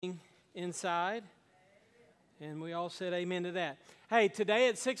inside, and we all said amen to that. Hey, today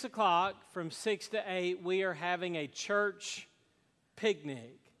at 6 o'clock, from 6 to 8, we are having a church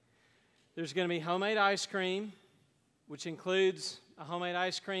picnic. There's going to be homemade ice cream, which includes a homemade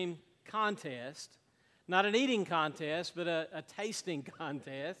ice cream contest. Not an eating contest, but a tasting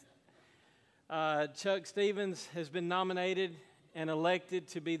contest. Chuck Stevens has been nominated and elected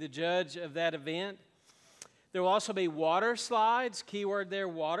to be the judge of that event. There will also be water slides, keyword there,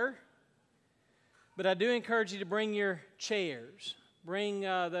 water. But I do encourage you to bring your chairs. Bring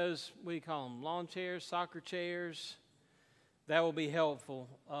those, what do you call them, lawn chairs, soccer chairs. That will be helpful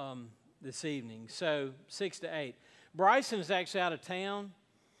this evening. So 6 to 8. Bryson is actually out of town,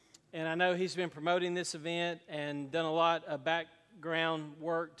 and I know he's been promoting this event and done a lot of background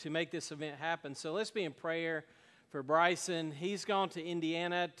work to make this event happen. So let's be in prayer for Bryson. He's gone to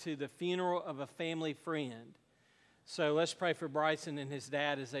Indiana to the funeral of a family friend. So let's pray for Bryson and his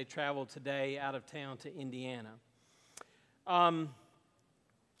dad as they travel today out of town to Indiana.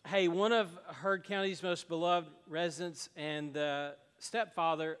 Hey, one of Heard County's most beloved residents and the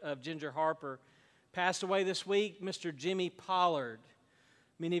stepfather of Ginger Harper passed away this week, Mr. Jimmy Pollard.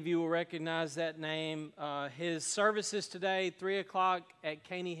 Many of you will recognize that name. His services today, 3 o'clock at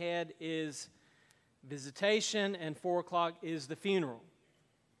Caney Head, is visitation, and 4 o'clock is the funeral.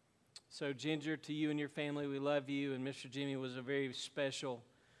 So, Ginger, to you and your family, we love you, and Mr. Jimmy was a very special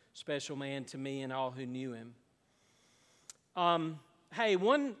man to me and all who knew him. Hey,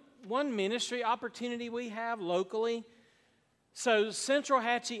 one ministry opportunity we have locally. So, Central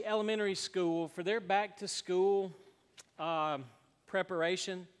Hatchie Elementary School, for their back-to-school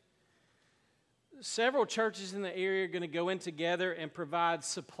preparation, several churches in the area are going to go in together and provide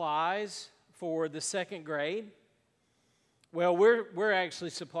supplies for the second grade. Well, we're actually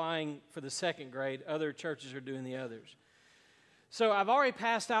supplying for the second grade. Other churches are doing the others. So I've already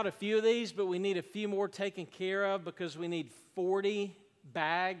passed out a few of these, but we need a few more taken care of because we need 40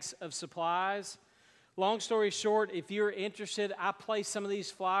 bags of supplies. Long story short, if you're interested, I place some of these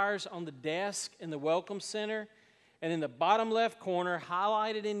flyers on the desk in the Welcome Center, and in the bottom left corner,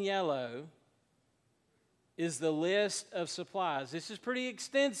 highlighted in yellow, is the list of supplies. This is pretty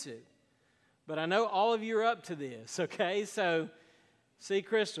extensive. But I know all of you are up to this, okay? So, see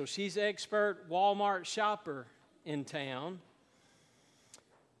Crystal, she's expert Walmart shopper in town.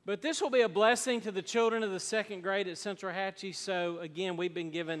 But this will be a blessing to the children of the second grade at Central Hatchie. So, again, we've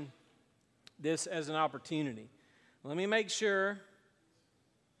been given this as an opportunity. Let me make sure.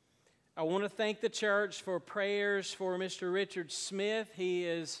 I want to thank the church for prayers for Mr. Richard Smith. He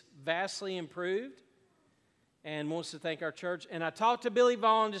is vastly improved and wants to thank our church. And I talked to Billy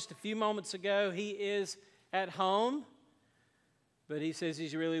Vaughn just a few moments ago. He is at home, but he says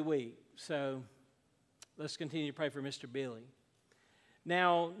he's really weak. So let's continue to pray for Mr. Billy.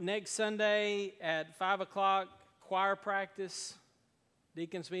 Now, next Sunday at 5 o'clock, choir practice,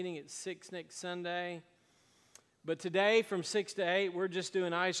 deacons meeting at 6 next Sunday. But today from 6 to 8, we're just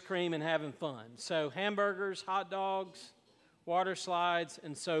doing ice cream and having fun. So hamburgers, hot dogs, water slides,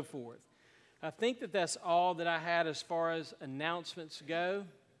 and so forth. I think that's all that I had as far as announcements go.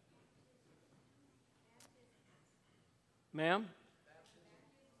 Ma'am?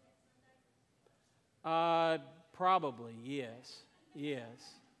 Probably, yes. Yes.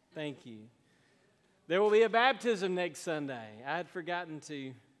 Thank you. There will be a baptism next Sunday. I had forgotten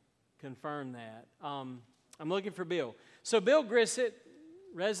to confirm that. I'm looking for Bill. So Bill Grissett,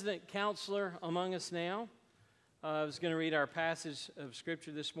 resident counselor among us now. I was going to read our passage of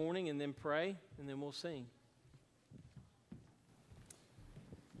Scripture this morning and then pray, and then we'll sing.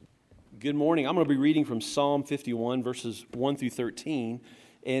 Good morning. I'm going to be reading from Psalm 51, verses 1 through 13.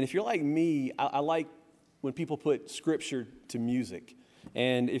 And if you're like me, I like when people put Scripture to music.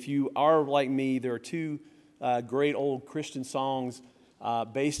 And if you are like me, there are two great old Christian songs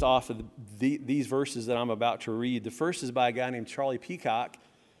based off of these verses that I'm about to read. The first is by a guy named Charlie Peacock,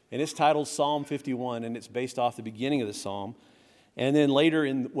 and it's titled Psalm 51, and it's based off the beginning of the psalm. And then later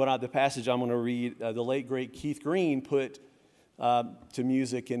in the passage I'm going to read, the late, great Keith Green put to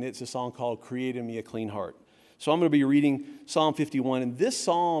music, and it's a song called Create in Me a Clean Heart. So I'm going to be reading Psalm 51, and this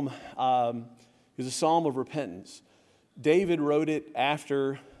psalm is a psalm of repentance. David wrote it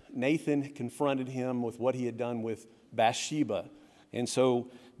after Nathan confronted him with what he had done with Bathsheba. And so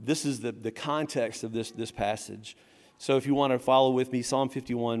this is the context of this passage. So if you want to follow with me, Psalm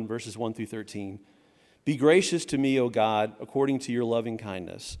 51, verses 1 through 13. Be gracious to me, O God, according to your loving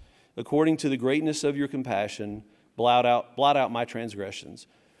kindness. According to the greatness of your compassion, blot out my transgressions.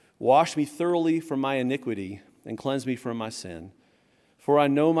 Wash me thoroughly from my iniquity and cleanse me from my sin. For I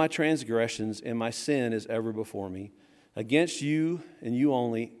know my transgressions, and my sin is ever before me. Against you and you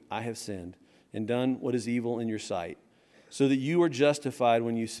only I have sinned, and done what is evil in your sight, so that you are justified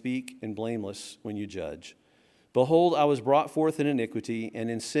when you speak and blameless when you judge. Behold, I was brought forth in iniquity, and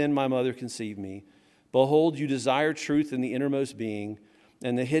in sin my mother conceived me. Behold, you desire truth in the innermost being,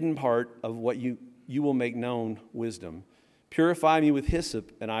 and the hidden part of what you will make known wisdom. Purify me with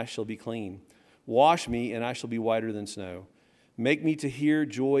hyssop, and I shall be clean. Wash me, and I shall be whiter than snow. Make me to hear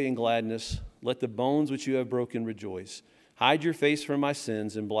joy and gladness. Let the bones which you have broken rejoice. Hide your face from my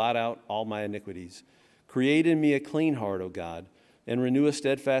sins, and blot out all my iniquities. Create in me a clean heart, O God, and renew a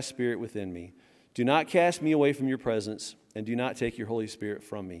steadfast spirit within me. Do not cast me away from your presence, and do not take your Holy Spirit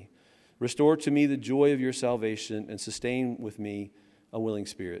from me. Restore to me the joy of your salvation, and sustain with me a willing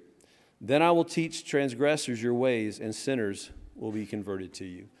spirit. Then I will teach transgressors your ways, and sinners will be converted to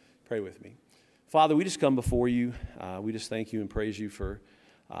you. Pray with me. Father, we just come before you. We just thank you and praise you for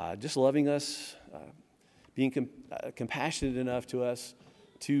just loving us, being compassionate enough to us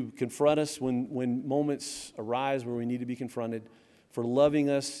to confront us when moments arise where we need to be confronted, for loving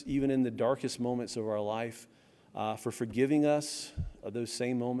us even in the darkest moments of our life, for forgiving us of those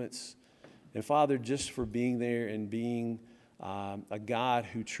same moments, and Father, just for being there and being a God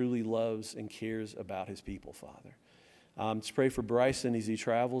who truly loves and cares about his people, Father. Just pray for Bryson as he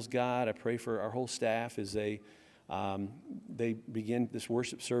travels, God. I pray for our whole staff as they begin this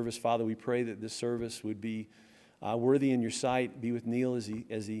worship service. Father, we pray that this service would be worthy in your sight. Be with Neil as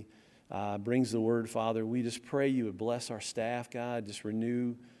he brings the word, Father. We just pray you would bless our staff, God. Just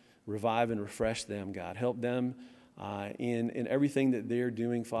renew, revive, and refresh them, God. Help them in everything that they're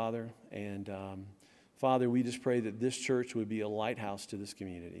doing, Father. And Father, we just pray that this church would be a lighthouse to this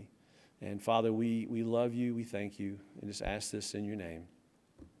community. And Father, we love you, we thank you, and just ask this in your name.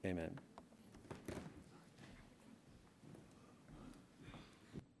 Amen.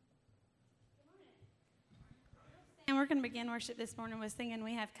 And we're going to begin worship this morning with singing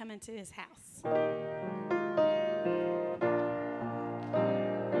 "We Have Come Into His House."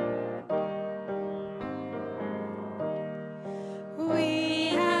 We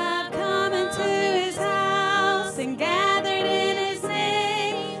have come into His house and gathered in His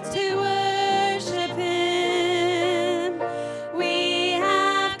name to worship Him. We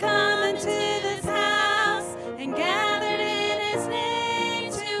have come into this house and gathered in His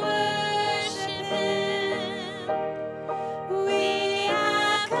name to worship Him. We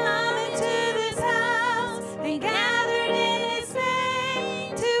have come into this house and gathered in His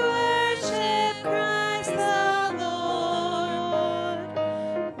name to worship Christ the Lord.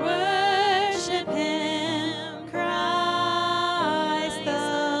 Worship Him, Christ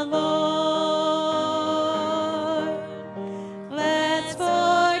the Lord. Let's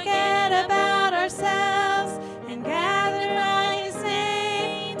forget about ourselves and gather by His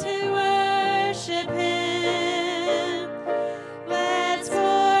name to worship Him. Let's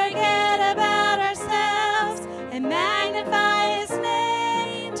forget about ourselves and magnify His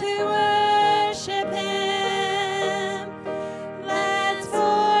name to worship Him. Let's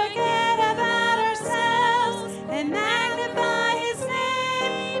forget about ourselves and magnify His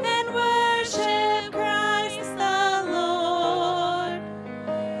name and worship Christ the Lord.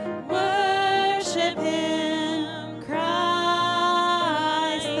 Worship Him,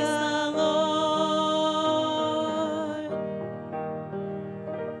 Christ the Lord.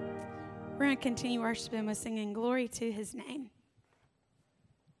 We're going to continue worshiping with singing "Glory to His Name."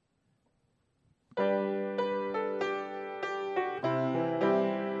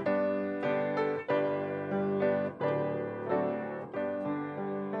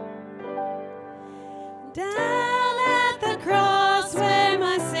 Down at the cross where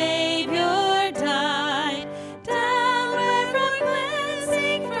my Savior died, down where from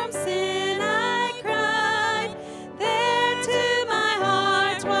cleansing from sin I cried, there to my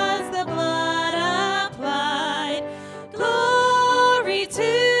heart was the blood applied. Glory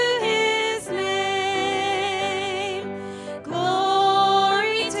to His name,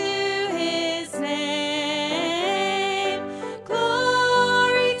 glory to His name,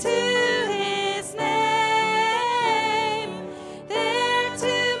 glory to His name.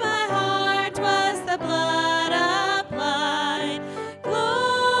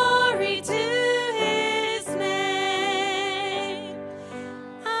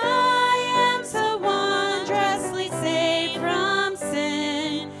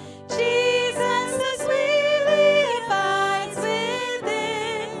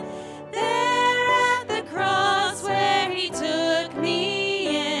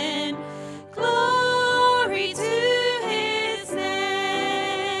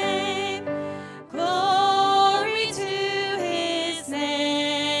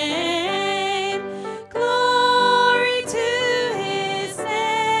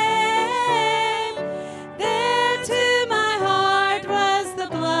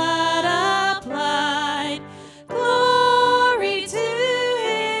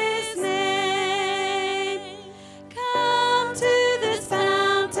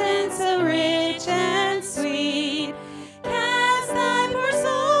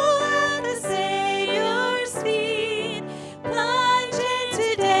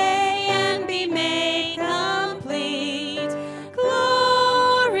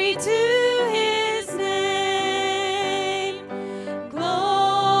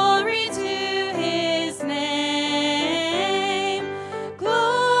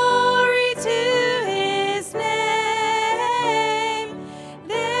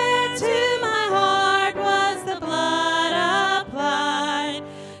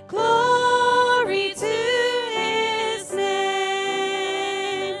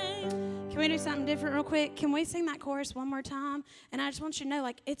 we sing that chorus one more time? And I just want you to know,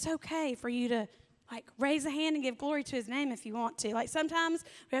 like, it's okay for you to, like, raise a hand and give glory to his name if you want to. Like, sometimes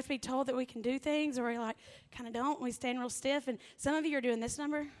we have to be told that we can do things, or we, like, kind of don't. We stand real stiff. And some of you are doing this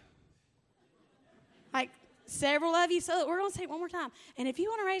number. Like, several of you. So we're going to sing it one more time. And if you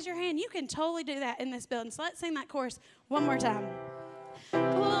want to raise your hand, you can totally do that in this building. So let's sing that chorus one more time.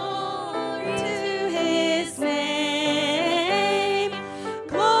 Glory to his name.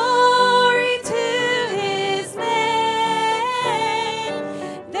 Glory to his name.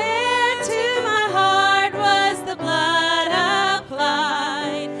 There to my heart was the blood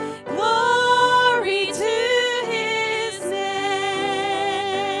applied. Glory to his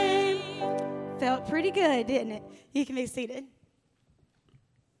name. Felt pretty good, didn't it? You can be seated.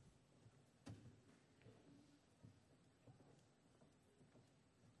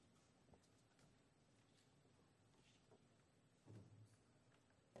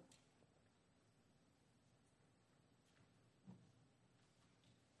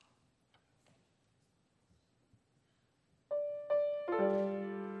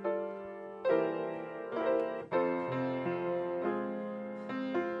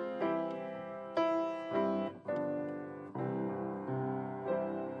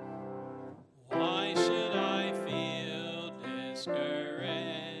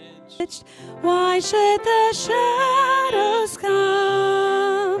 Why should the shadows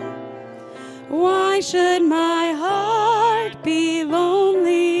come? Why should my heart be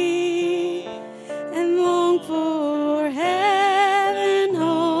lonely and long for heaven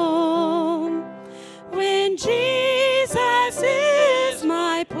home? When Jesus is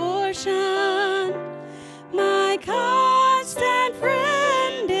my portion, my constant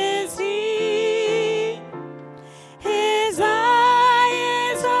friend is he. His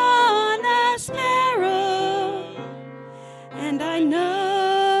and I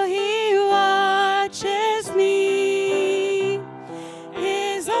know he watches me.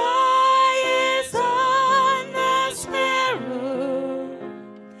 His eye is on the sparrow,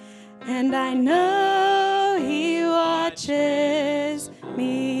 and I know he watches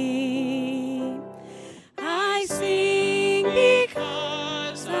me. I sing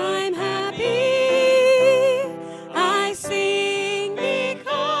because I'm happy. I sing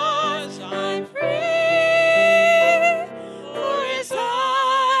because I'm free.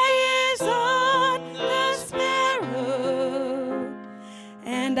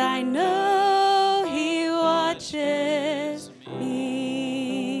 And I know he watches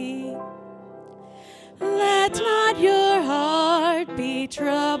me. Let not your heart be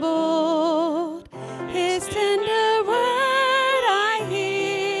troubled. His tender word I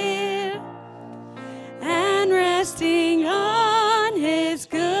hear, and resting on his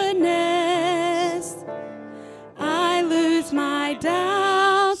goodness, I lose my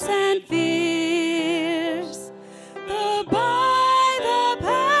doubts and fears.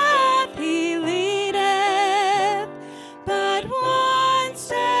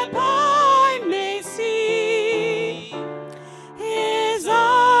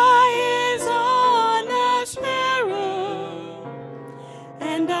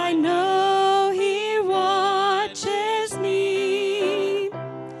 And I know he watches me.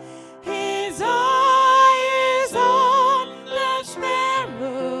 His eye is on the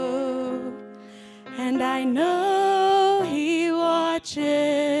sparrow, and I know he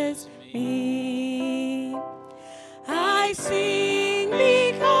watches me. I sing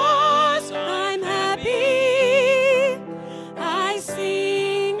because I'm happy. I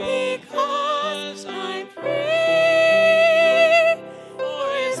sing because I'm free.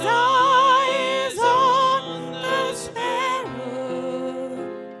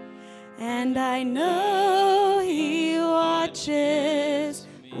 And I know he watches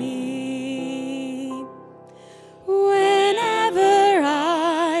me. Whenever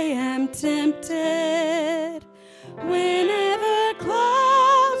I am tempted, whenever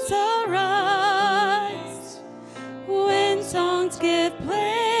clouds arise, when songs give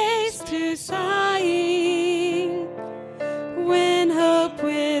place to sighing, when hope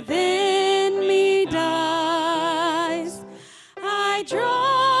within me dies, I draw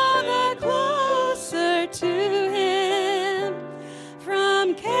to him.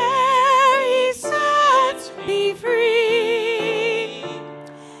 From care he sets me free.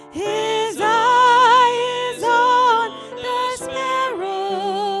 His eye is on the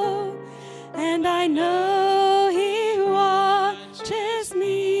sparrow, and I know he watches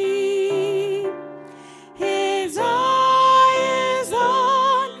me. His eye is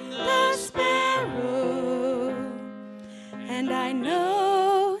on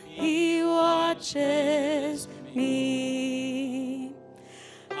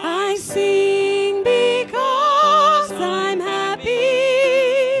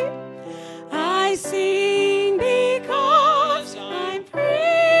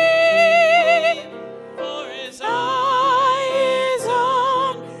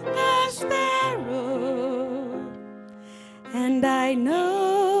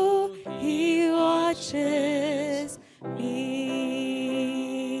know He watches me.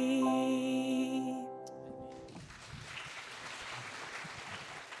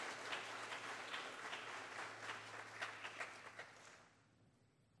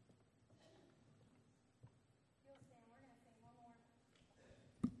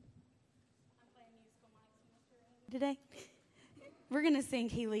 Today, we're going to sing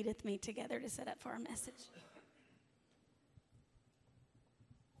He Leadeth Me together to set up for our message.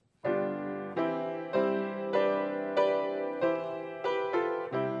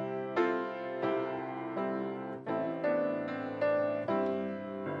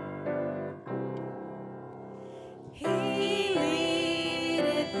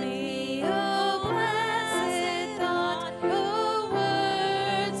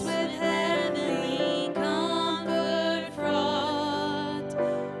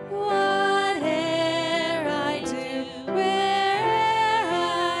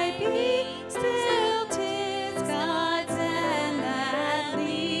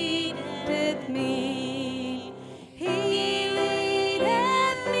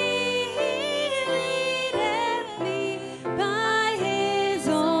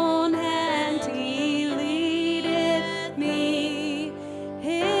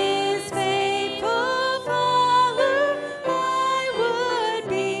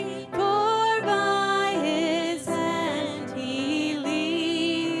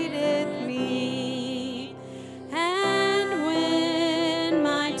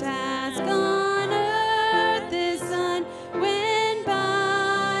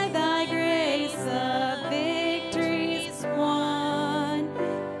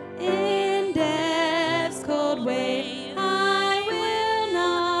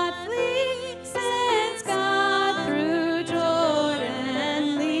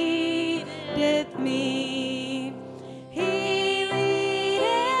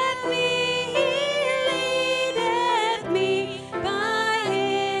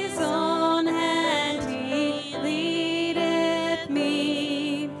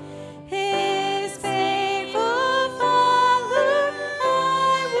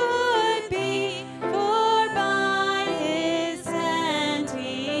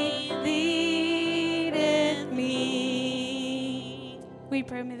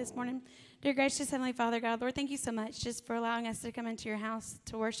 Dear gracious Heavenly Father, God, Lord, thank you so much just for allowing us to come into your house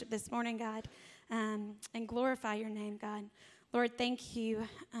to worship this morning, God, and glorify your name, God. Lord, thank you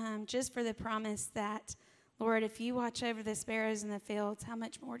just for the promise that, Lord, if you watch over the sparrows in the fields, how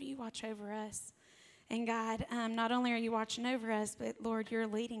much more do you watch over us? And God, not only are you watching over us, but Lord, you're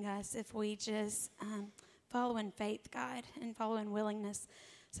leading us if we just follow in faith, God, and follow in willingness.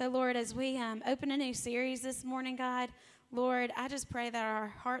 So, Lord, as we open a new series this morning, God, Lord, I just pray that our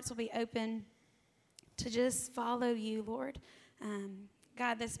hearts will be open to just follow you, Lord.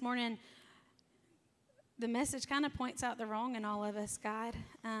 God, this morning, the message kind of points out the wrong in all of us, God.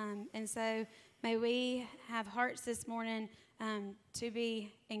 And so may we have hearts this morning to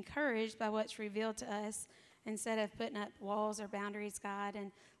be encouraged by what's revealed to us instead of putting up walls or boundaries, God.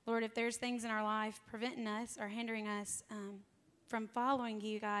 And Lord, if there's things in our life preventing us or hindering us from following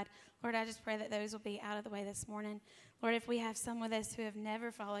you, God, Lord, I just pray that those will be out of the way this morning. Lord, if we have some with us who have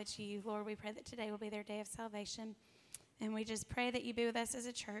never followed you, Lord, we pray that today will be their day of salvation. And we just pray that you be with us as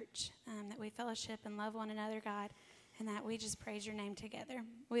a church, that we fellowship and love one another, God, and that we just praise your name together.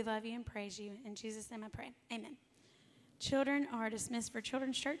 We love you and praise you. In Jesus' name I pray. Amen. Children are dismissed for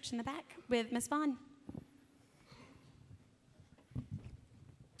Children's Church in the back with Miss Vaughn.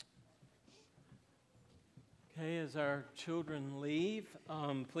 Okay, as our children leave,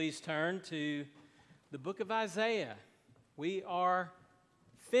 please turn to the book of Isaiah. We are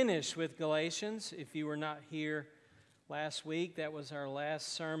finished with Galatians. If you were not here last week, that was our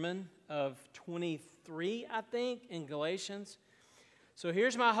last sermon of 23, I think, in Galatians. So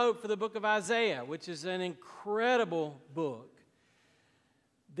here's my hope for the book of Isaiah, which is an incredible book.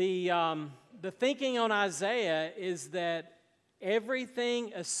 The thinking on Isaiah is that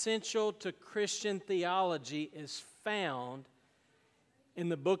everything essential to Christian theology is found in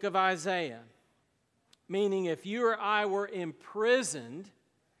the book of Isaiah. Meaning, if you or I were imprisoned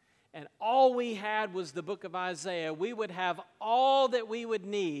and all we had was the book of Isaiah, we would have all that we would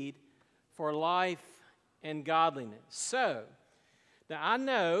need for life and godliness. So, now I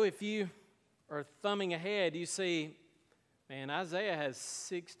know if you are thumbing ahead, you see, man, Isaiah has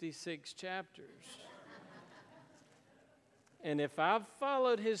 66 chapters. And if I've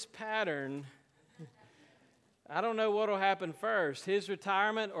followed his pattern, I don't know what will happen first, his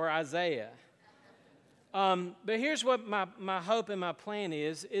retirement or Isaiah. But here's what my hope and my plan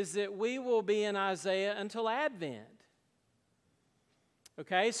is that we will be in Isaiah until Advent.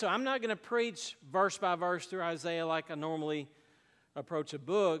 Okay, so I'm not going to preach verse by verse through Isaiah like I normally approach a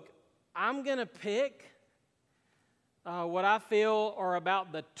book. I'm going to pick what I feel are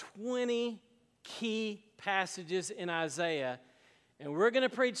about the 20 key passages in Isaiah. And we're going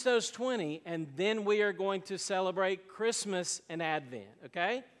to preach those 20, and then we are going to celebrate Christmas and Advent,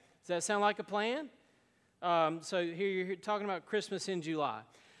 okay? Does that sound like a plan? So here you're talking about Christmas in July.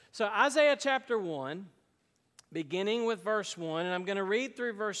 So Isaiah chapter 1, beginning with verse 1, and I'm going to read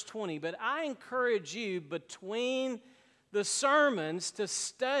through verse 20, but I encourage you between the sermons to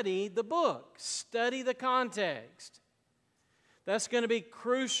study the book, study the context. That's going to be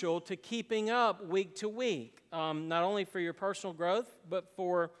crucial to keeping up week to week, not only for your personal growth, but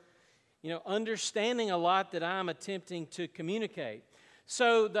for understanding a lot that I'm attempting to communicate.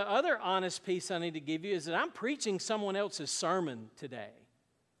 So the other honest piece I need to give you is that I'm preaching someone else's sermon today.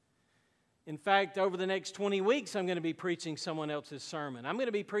 In fact, over the next 20 weeks, I'm going to be preaching someone else's sermon. I'm going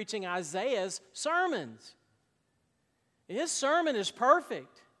to be preaching Isaiah's sermons. His sermon is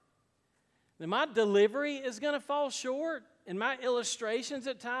perfect. And my delivery is going to fall short, and my illustrations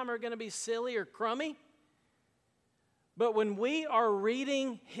at times are going to be silly or crummy. But when we are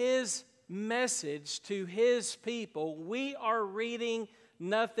reading his message to his people, we are reading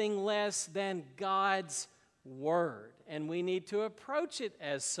nothing less than God's word, and we need to approach it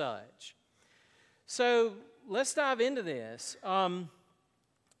as such. So let's dive into this.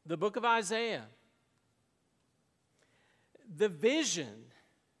 The book of Isaiah. The vision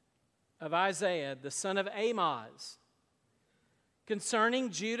of Isaiah, the son of Amoz, concerning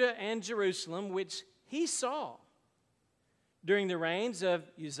Judah and Jerusalem, which he saw during the reigns of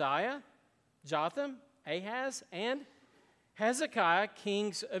Uzziah, Jotham, Ahaz, and Hezekiah,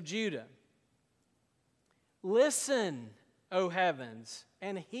 kings of Judah. Listen, O heavens,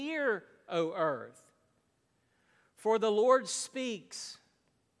 and hear, O earth. For the Lord speaks,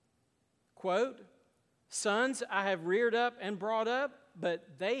 quote, sons I have reared up and brought up, but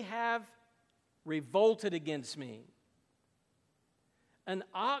they have revolted against me. An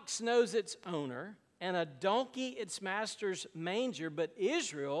ox knows its owner, and a donkey its master's manger, but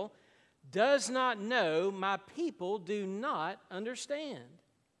Israel does not know, my people do not understand.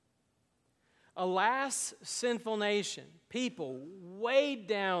 Alas, sinful nation, people weighed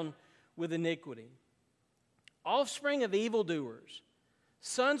down with iniquity, offspring of evildoers,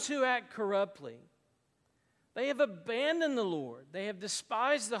 sons who act corruptly. They have abandoned the Lord. They have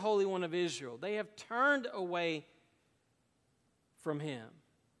despised the Holy One of Israel. They have turned away from him.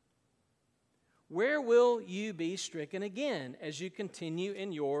 Where will you be stricken again as you continue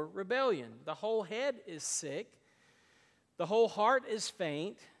in your rebellion? The whole head is sick. The whole heart is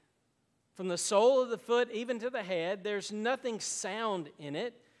faint. From the sole of the foot even to the head, there's nothing sound in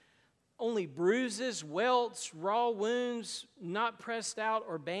it. Only bruises, welts, raw wounds, not pressed out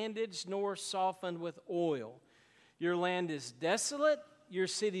or bandaged, nor softened with oil. Your land is desolate. Your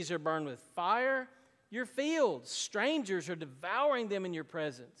cities are burned with fire. Your fields, strangers are devouring them in your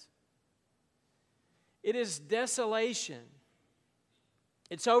presence. It is desolation.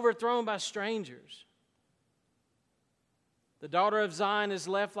 It's overthrown by strangers. The daughter of Zion is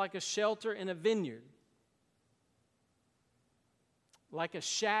left like a shelter in a vineyard, like a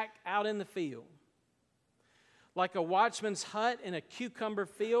shack out in the field, like a watchman's hut in a cucumber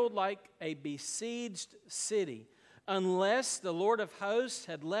field, like a besieged city. Unless the Lord of hosts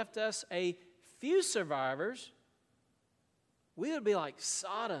had left us a few survivors, we would be like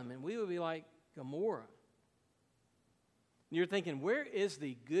Sodom and we would be like Gomorrah. And you're thinking, where is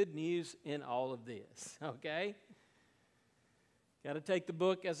the good news in all of this? Okay? Got to take the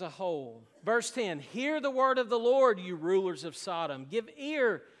book as a whole. Verse 10, hear the word of the Lord, you rulers of Sodom. Give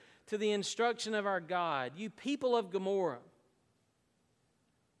ear to the instruction of our God, you people of Gomorrah.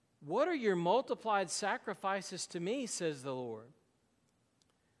 What are your multiplied sacrifices to me, says the Lord?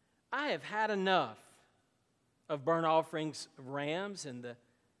 I have had enough of burnt offerings of rams and the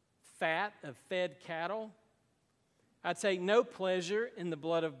fat of fed cattle. I take no pleasure in the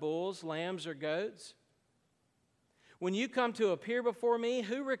blood of bulls, lambs, or goats. When you come to appear before me,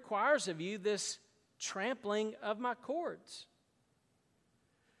 who requires of you this trampling of my courts?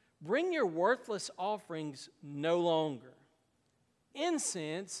 Bring your worthless offerings no longer.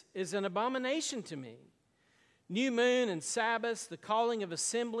 Incense is an abomination to me. New moon and Sabbaths, the calling of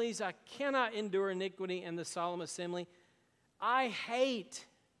assemblies, I cannot endure iniquity and the solemn assembly. I hate.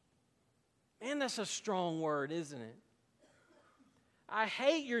 Man, that's a strong word, isn't it? I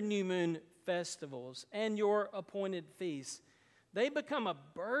hate your new moon festivals and your appointed feasts. They become a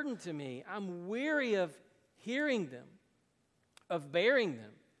burden to me. I'm weary of hearing them, of bearing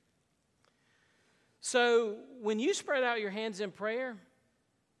them. So when you spread out your hands in prayer,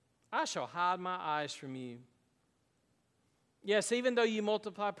 I shall hide my eyes from you. Yes, even though you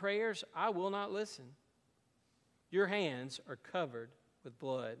multiply prayers, I will not listen. Your hands are covered with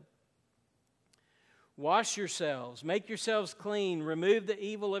blood. Wash yourselves, make yourselves clean, remove the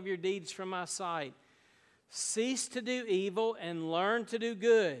evil of your deeds from my sight. Cease to do evil and learn to do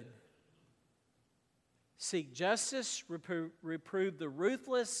good. Seek justice, reprove the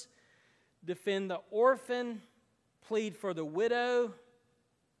ruthless, defend the orphan, plead for the widow.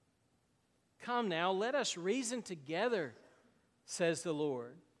 Come now, let us reason together, says the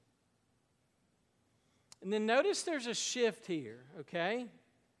Lord. And then notice there's a shift here, okay?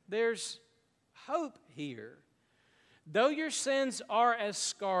 There's hope here. Though your sins are as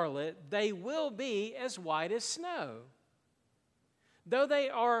scarlet, they will be as white as snow. Though they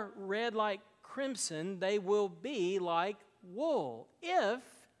are red like crimson, they will be like wool, if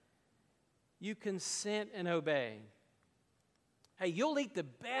you consent and obey. Hey, you'll eat the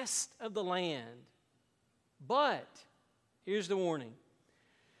best of the land. But, here's the warning.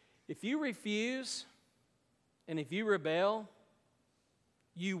 If you refuse and if you rebel,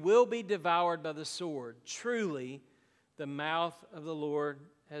 you will be devoured by the sword. Truly, the mouth of the Lord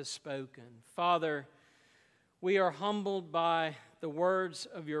has spoken. Father, we are humbled by the words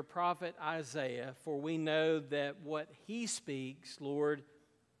of your prophet Isaiah, for we know that what he speaks, Lord,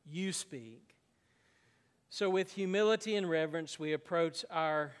 you speak. So with humility and reverence, we approach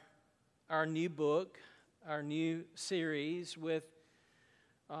our new book, our new series, with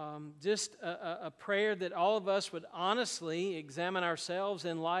just a prayer that all of us would honestly examine ourselves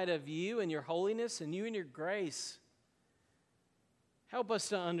in light of you and your holiness and you and your grace. Help us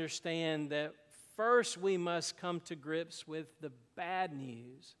to understand that first we must come to grips with the bad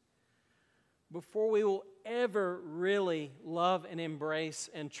news before we will ever really love and embrace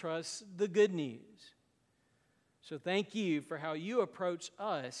and trust the good news. So thank you for how you approach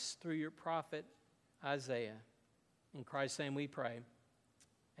us through your prophet Isaiah. In Christ's name we pray.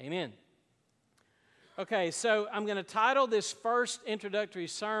 Amen. Okay, so I'm going to title this first introductory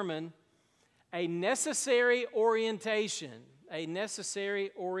sermon, A Necessary Orientation. A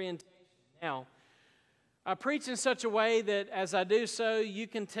Necessary Orientation. Now, I preach in such a way that as I do so, you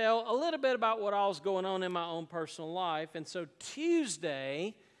can tell a little bit about what all's going on in my own personal life. And so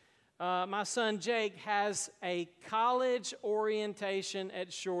Tuesday, my son Jake has a college orientation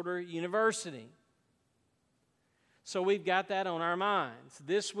at Shorter University. So we've got that on our minds.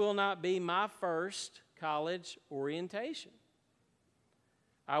 This will not be my first college orientation.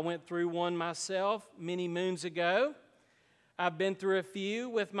 I went through one myself many moons ago. I've been through a few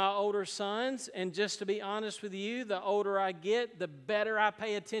with my older sons, and just to be honest with you, the older I get, the better I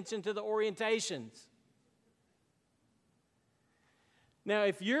pay attention to the orientations. Now,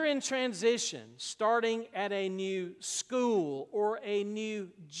 if you're in transition, starting at a new school or a new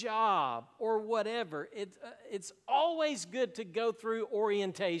job or whatever, it's always good to go through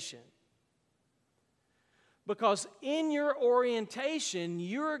orientation. Because in your orientation,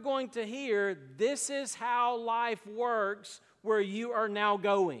 you're going to hear, this is how life works where you are now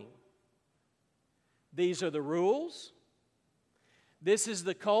going. These are the rules. This is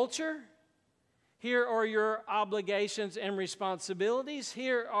the culture. Here are your obligations and responsibilities.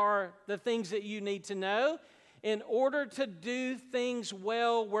 Here are the things that you need to know. In order to do things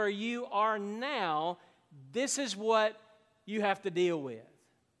well where you are now, this is what you have to deal with.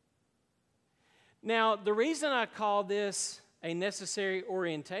 Now, the reason I call this a necessary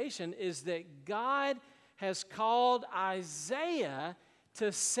orientation is that God has called Isaiah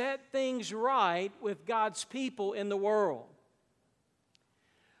to set things right with God's people in the world.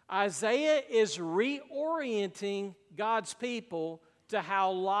 Isaiah is reorienting God's people to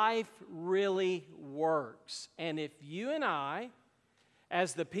how life really works. And if you and I,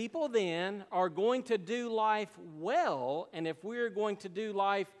 as the people then, are going to do life well, and if we're going to do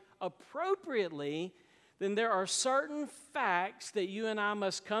life appropriately, then there are certain facts that you and I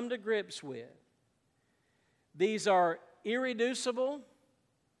must come to grips with. These are irreducible.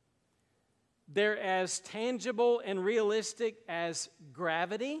 They're as tangible and realistic as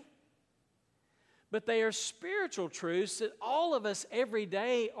gravity. But they are spiritual truths that all of us every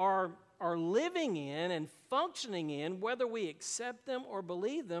day are living in and functioning in, whether we accept them or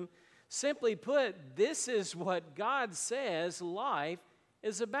believe them. Simply put, this is what God says life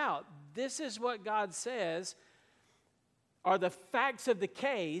is about. This is what God says are the facts of the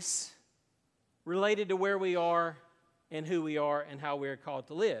case related to where we are and who we are and how we are called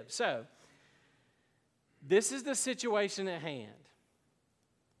to live. So, this is the situation at hand.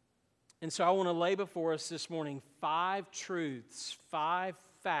 And so I want to lay before us this morning 5 truths, 5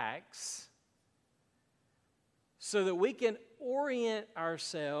 facts, so that we can orient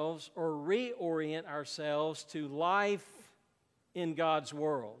ourselves or reorient ourselves to life in God's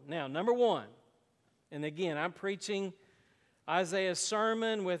world. Now, number one, and again, I'm preaching Isaiah's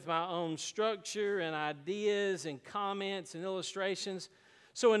sermon with my own structure and ideas and comments and illustrations.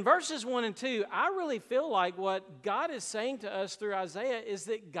 So in verses 1 and 2, I really feel like what God is saying to us through Isaiah is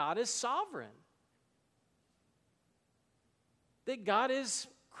that God is sovereign, that God is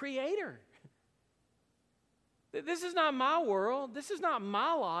creator. This is not my world. This is not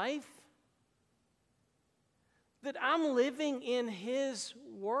my life. That I'm living in His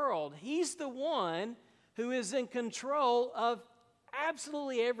world. He's the one who is in control of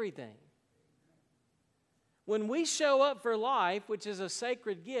absolutely everything. When we show up for life, which is a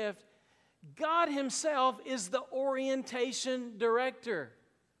sacred gift, God Himself is the orientation director.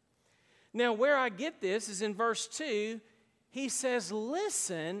 Now, where I get this is in verse 2. He says,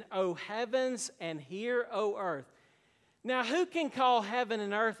 "Listen, O heavens, and hear, O earth." Now, who can call heaven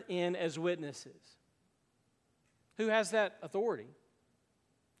and earth in as witnesses? Who has that authority?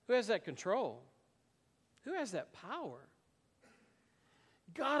 Who has that control? Who has that power?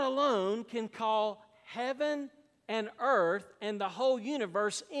 God alone can call heaven and earth and the whole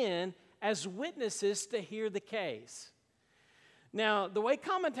universe in as witnesses to hear the case. Now, the way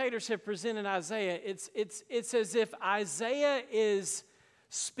commentators have presented Isaiah, it's as if Isaiah is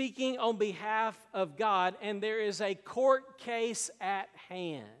speaking on behalf of God, and there is a court case at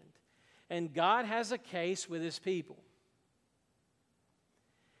hand. And God has a case with His people.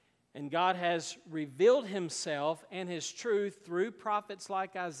 And God has revealed Himself and His truth through prophets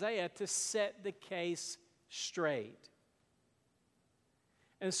like Isaiah to set the case straight.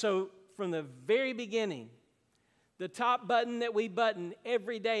 And so, from the very beginning, the top button that we button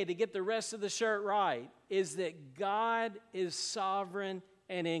every day to get the rest of the shirt right is that God is sovereign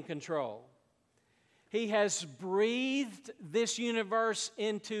and in control. He has breathed this universe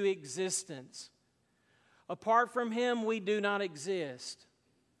into existence. Apart from Him, we do not exist.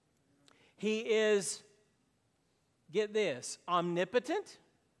 He is, get this, omnipotent,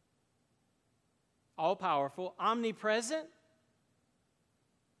 all-powerful, omnipresent,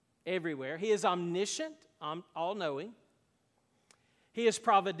 everywhere. He is omniscient, all-knowing. He is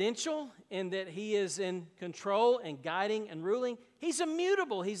providential in that He is in control and guiding and ruling. He's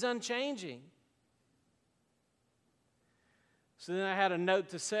immutable. He's unchanging. So then I had a note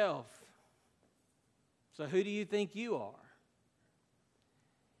to self. So who do you think you are?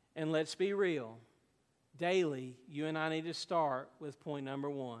 And let's be real. Daily, you and I need to start with point number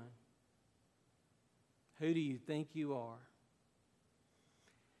 1. Who do you think you are?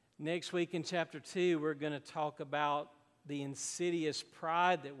 Next week in chapter 2, we're going to talk about the insidious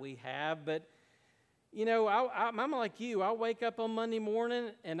pride that we have. But, you know, I'm like you. I wake up on Monday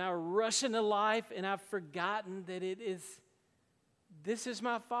morning and I rush into life and I've forgotten that this is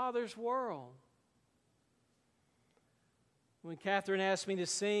my Father's world. When Catherine asked me to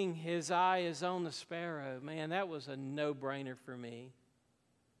sing "His Eye is on the Sparrow," man, that was a no-brainer for me.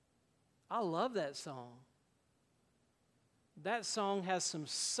 I love that song. That song has some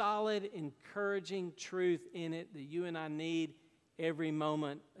solid, encouraging truth in it that you and I need every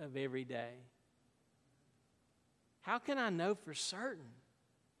moment of every day. How can I know for certain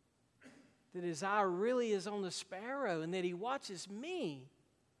that His eye really is on the sparrow and that He watches me?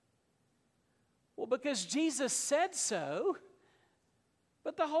 Well, because Jesus said so,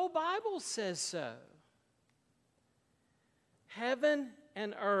 but the whole Bible says so. Heaven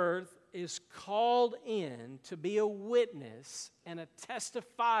and earth is called in to be a witness and a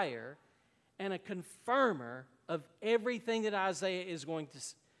testifier and a confirmer of everything that Isaiah is going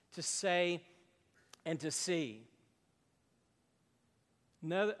to say and to see.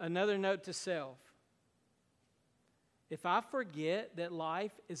 Another note to self. If I forget that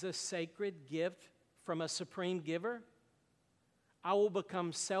life is a sacred gift from a supreme giver, I will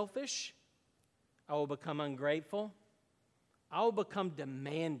become selfish, I will become ungrateful, I will become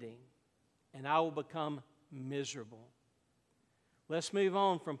demanding, and I will become miserable. Let's move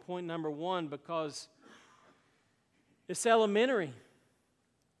on from point number 1 because it's elementary.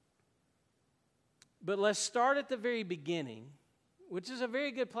 But let's start at the very beginning, which is a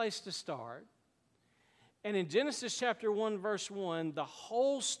very good place to start. And in Genesis chapter 1, verse 1, the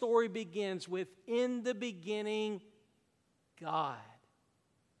whole story begins with, "In the beginning, God."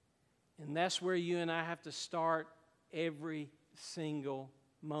 And that's where you and I have to start every single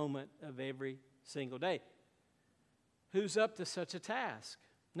moment of every single day. Who's up to such a task?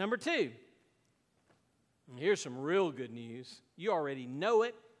 Number 2, and here's some real good news. You already know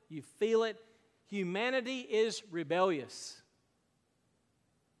it. You feel it. Humanity is rebellious.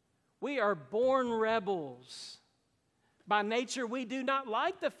 We are born rebels. By nature, we do not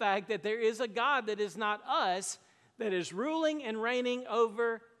like the fact that there is a God that is not us, that is ruling and reigning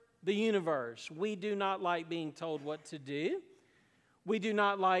over the universe. We do not like being told what to do. We do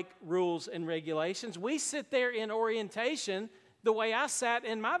not like rules and regulations. We sit there in orientation the way I sat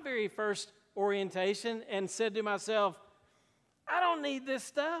in my very first orientation and said to myself, I don't need this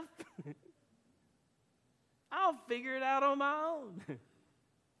stuff. I'll figure it out on my own.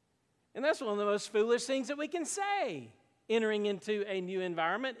 And that's one of the most foolish things that we can say, entering into a new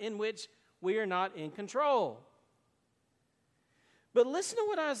environment in which we are not in control. But listen to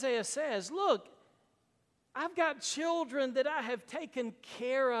what Isaiah says. Look, I've got children that I have taken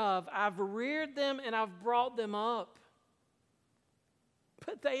care of. I've reared them and I've brought them up.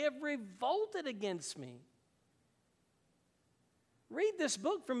 But they have revolted against me. Read this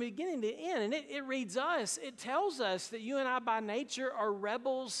book from beginning to end, and it reads us. It tells us that you and I by nature are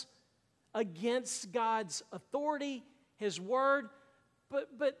rebels against God's authority, His word. But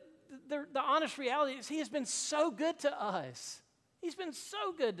the honest reality is He has been so good to us. He's been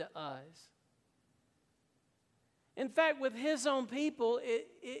so good to us. In fact, with His own people,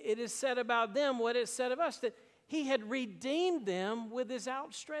 it is said about them what it said of us, that He had redeemed them with His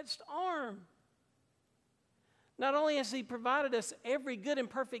outstretched arm. Not only has He provided us every good and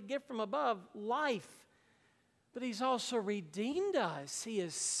perfect gift from above, life, but He's also redeemed us. He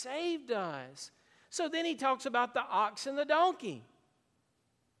has saved us. So then He talks about the ox and the donkey.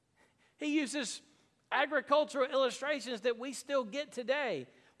 He uses agricultural illustrations that we still get today.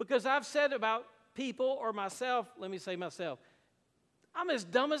 Because I've said about people or myself, let me say myself, I'm as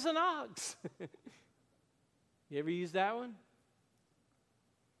dumb as an ox. You ever use that one?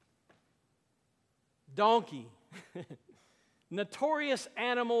 Donkey. Notorious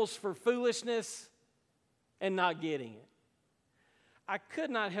animals for foolishness and not getting it. I could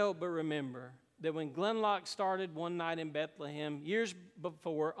not help but remember that when Glenlock started one night in Bethlehem years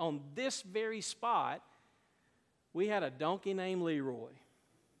before, on this very spot, we had a donkey named Leroy.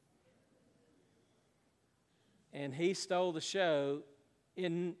 And he stole the show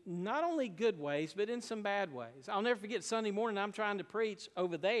in not only good ways, but in some bad ways. I'll never forget Sunday morning, I'm trying to preach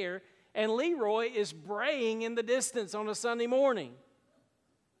over there, and Leroy is braying in the distance on a Sunday morning.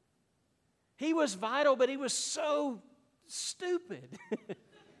 He was vital, but he was so stupid.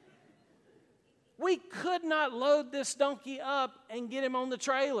 We could not load this donkey up and get him on the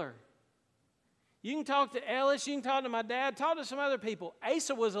trailer. You can talk to Ellis, you can talk to my dad, talk to some other people.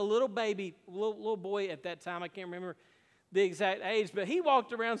 Asa was a little baby, little boy at that time. I can't remember the exact age, but he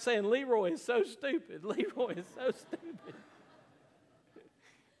walked around saying, Leroy is so stupid. Leroy is so stupid.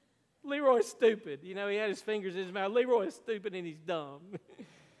 Leroy's stupid. You know, he had his fingers in his mouth. Leroy is stupid and he's dumb.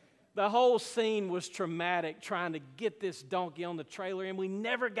 The whole scene was traumatic, trying to get this donkey on the trailer, and we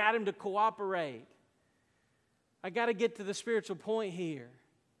never got him to cooperate. I got to get to the spiritual point here.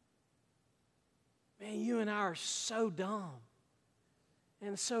 Man, you and I are so dumb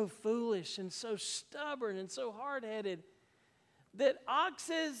and so foolish and so stubborn and so hard-headed that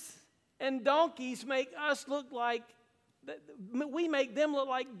oxes and donkeys make us look like, we make them look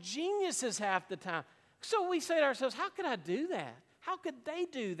like geniuses half the time. So we say to ourselves, how could I do that? How could they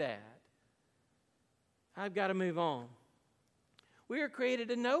do that? I've got to move on. We were created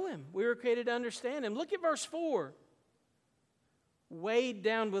to know Him. We were created to understand Him. Look at verse 4. Weighed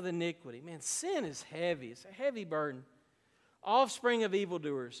down with iniquity. Man, sin is heavy. It's a heavy burden. Offspring of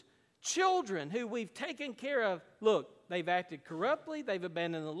evildoers. Children who we've taken care of. Look, they've acted corruptly. They've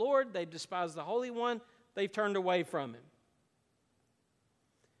abandoned the Lord. They've despised the Holy One. They've turned away from Him.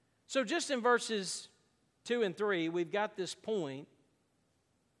 So just in verses 2 and 3, we've got this point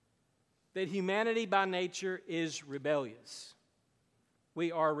that humanity by nature is rebellious.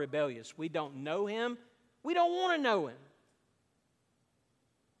 We are rebellious. We don't know Him. We don't want to know Him.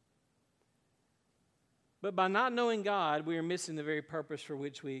 But by not knowing God, we are missing the very purpose for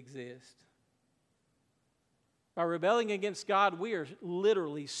which we exist. By rebelling against God, we are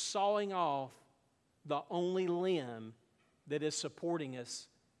literally sawing off the only limb that is supporting us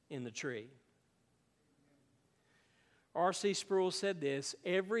in the tree. R.C. Sproul said this: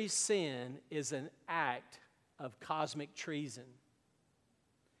 every sin is an act of cosmic treason.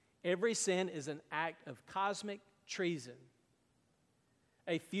 Every sin is an act of cosmic treason.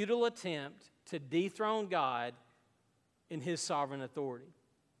 A futile attempt to dethrone God in His sovereign authority.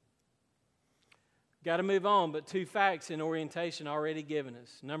 Got to move on, but 2 facts in orientation already given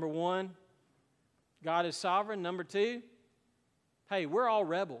us. Number 1, God is sovereign. Number 2, hey, we're all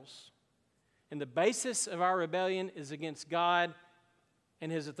rebels. And the basis of our rebellion is against God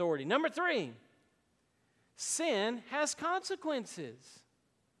and His authority. Number 3, sin has consequences.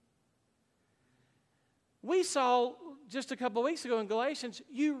 We saw just a couple of weeks ago in Galatians,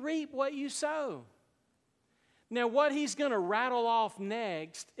 you reap what you sow. Now, what he's going to rattle off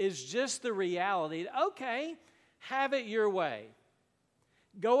next is just the reality. Okay, have it your way.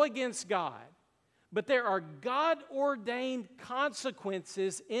 Go against God. But there are God-ordained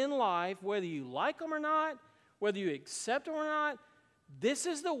consequences in life, whether you like them or not, whether you accept them or not. This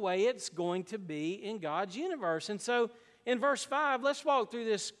is the way it's going to be in God's universe. And so in verse 5, let's walk through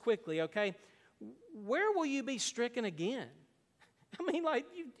this quickly, okay? Where will you be stricken again? I mean, like,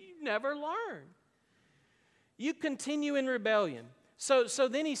 you never learn. You continue in rebellion. So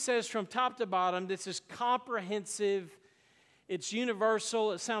then he says from top to bottom, this is comprehensive. It's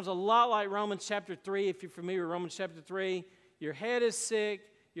universal. It sounds a lot like Romans chapter 3, if you're familiar with Romans chapter 3. Your head is sick,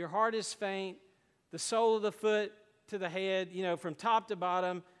 your heart is faint, the sole of the foot to the head, from top to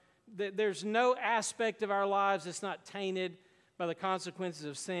bottom. There's no aspect of our lives that's not tainted by the consequences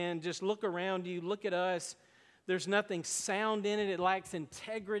of sin. Just look around you, look at us. There's nothing sound in it. It lacks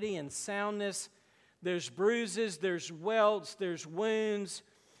integrity and soundness. There's bruises, there's welts, there's wounds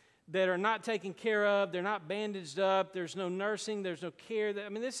that are not taken care of. They're not bandaged up. There's no nursing. There's no care.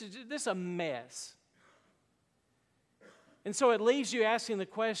 This is a mess. And so it leaves you asking the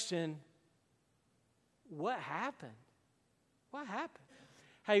question, what happened? What happened?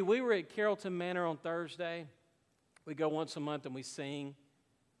 Hey, we were at Carrollton Manor on Thursday. We go once a month and we sing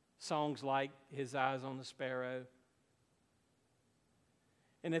songs like His Eyes on the Sparrow.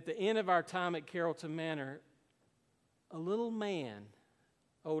 And at the end of our time at Carrollton Manor, a little man,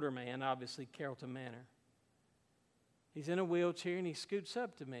 older man, obviously, Carrollton Manor, he's in a wheelchair and he scoots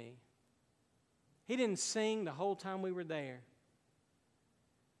up to me. He didn't sing the whole time we were there.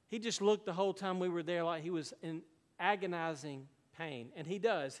 He just looked the whole time we were there like he was in agonizing pain. And he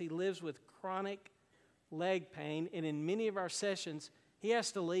does. He lives with chronic leg pain. And in many of our sessions, he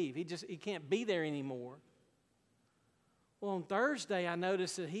has to leave. He can't be there anymore. Well, on Thursday, I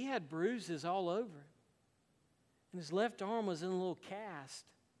noticed that he had bruises all over him. And his left arm was in a little cast.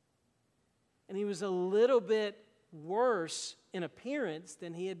 And he was a little bit worse in appearance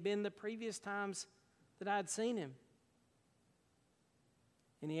than he had been the previous times that I'd seen him.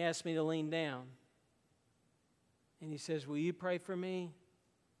 And he asked me to lean down. And he says, will you pray for me?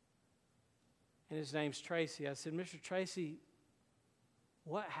 And his name's Tracy. I said, Mr. Tracy,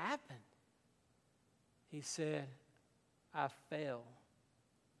 what happened? He said, I fell.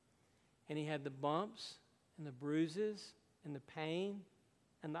 And he had the bumps and the bruises and the pain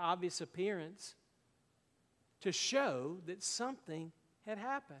and the obvious appearance to show that something had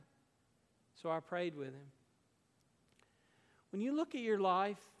happened. So I prayed with him. When you look at your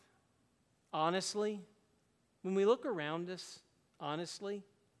life honestly, when we look around us honestly,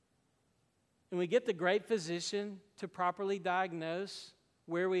 and we get the great physician to properly diagnose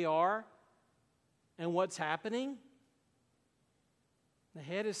where we are and what's happening, the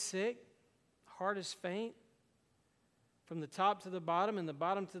head is sick, the heart is faint. From the top to the bottom and the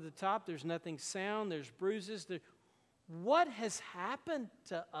bottom to the top, there's nothing sound, there's bruises. What has happened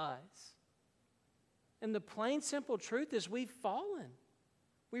to us? And the plain, simple truth is we've fallen.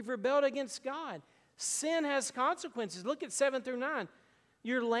 We've rebelled against God. Sin has consequences. Look at 7 through 9.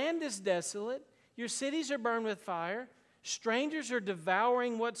 Your land is desolate. Your cities are burned with fire. Strangers are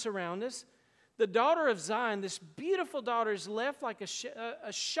devouring what's around us. The daughter of Zion, this beautiful daughter, is left like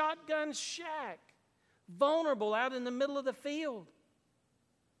a shotgun shack, vulnerable out in the middle of the field.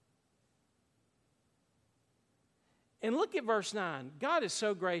 And look at verse 9. God is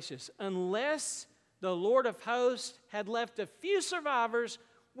so gracious. Unless the Lord of hosts had left a few survivors,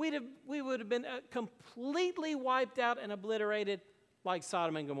 we would have been completely wiped out and obliterated like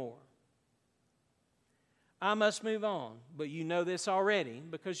Sodom and Gomorrah. I must move on, but you know this already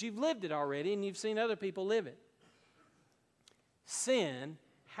because you've lived it already and you've seen other people live it. Sin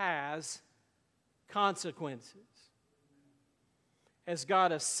has consequences. As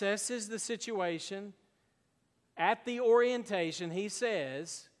God assesses the situation at the orientation, He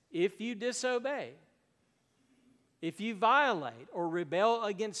says, if you disobey, if you violate or rebel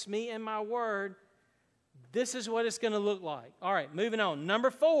against me and my word, this is what it's going to look like. All right, moving on. Number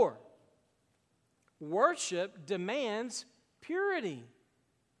 4, worship demands purity.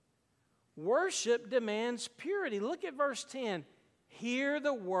 Worship demands purity. Look at verse 10. Hear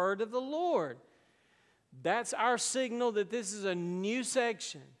the word of the Lord. That's our signal that this is a new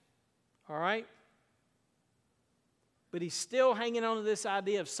section. All right? But he's still hanging on to this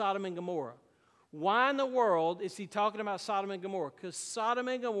idea of Sodom and Gomorrah. Why in the world is he talking about Sodom and Gomorrah? Because Sodom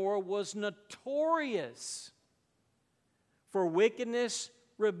and Gomorrah was notorious for wickedness,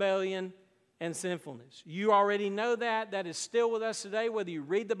 rebellion, and sinfulness. You already know that. That is still with us today, whether you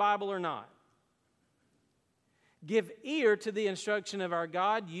read the Bible or not. Give ear to the instruction of our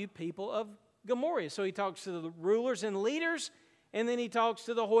God, you people of Gomorrah. So he talks to the rulers and leaders, and then he talks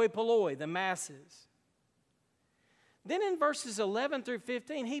to the hoi polloi, the masses. Then in verses 11 through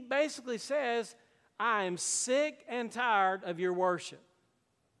 15, he basically says, I am sick and tired of your worship.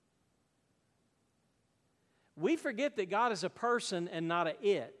 We forget that God is a person and not an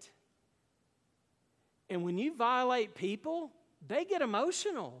it. And when you violate people, they get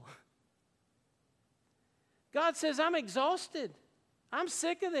emotional. God says, I'm exhausted. I'm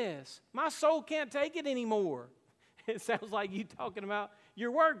sick of this. My soul can't take it anymore. It sounds like you talking about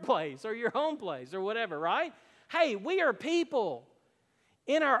your workplace or your home place or whatever, right? Hey, we are people.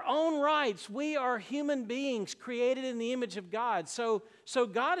 In our own rights, we are human beings created in the image of God. So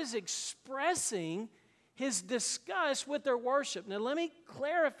God is expressing His disgust with their worship. Now, let me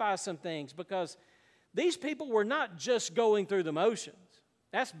clarify some things, because these people were not just going through the motions.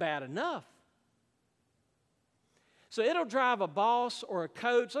 That's bad enough. So it'll drive a boss or a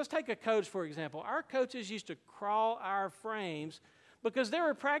coach. Let's take a coach, for example. Our coaches used to crawl our frames because there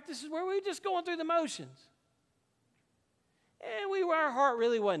were practices where we were just going through the motions. And our heart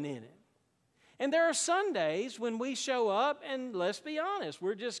really wasn't in it. And there are Sundays when we show up, and let's be honest,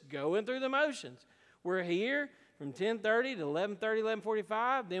 we're just going through the motions. We're here from 10:30 to 11:30,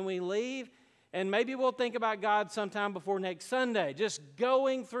 11:45, then we leave, and maybe we'll think about God sometime before next Sunday, just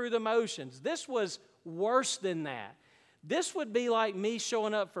going through the motions. This was worse than that. This would be like me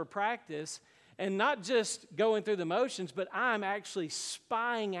showing up for practice and not just going through the motions, but I'm actually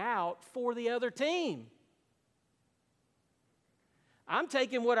spying out for the other team. I'm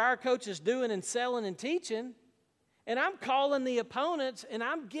taking what our coach is doing and selling and teaching, and I'm calling the opponents and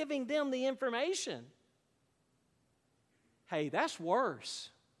I'm giving them the information. Hey, that's worse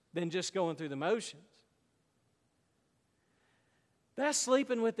than just going through the motions. That's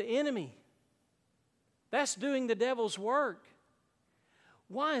sleeping with the enemy. That's doing the devil's work.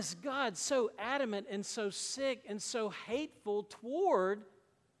 Why is God so adamant and so sick and so hateful toward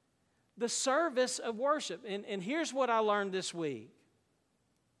the service of worship? And here's what I learned this week.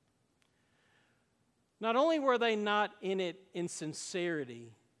 Not only were they not in it in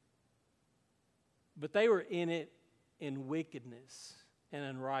sincerity, but they were in it in wickedness and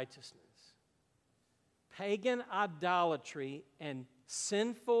unrighteousness. Pagan idolatry and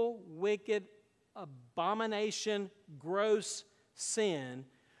sinful, wicked, abomination, gross sin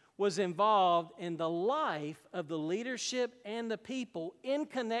was involved in the life of the leadership and the people in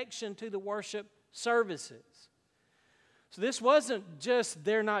connection to the worship services. So this wasn't just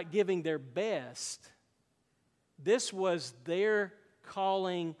they're not giving their best. This was their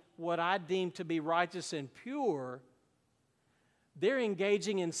calling what I deem to be righteous and pure. They're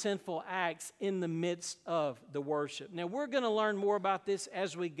engaging in sinful acts in the midst of the worship. Now, we're going to learn more about this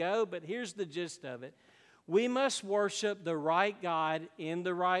as we go, but here's the gist of it. We must worship the right God in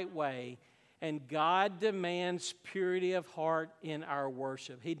the right way, and God demands purity of heart in our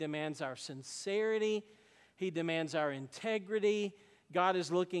worship. He demands our sincerity. He demands our integrity. God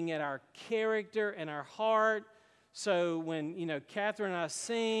is looking at our character and our heart. So when, Catherine and I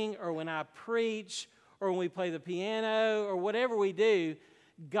sing, or when I preach, or when we play the piano, or whatever we do,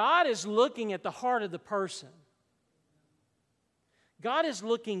 God is looking at the heart of the person. God is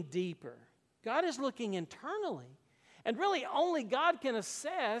looking deeper. God is looking internally. And really, only God can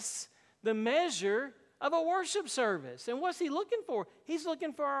assess the measure of a worship service. And what's He looking for? He's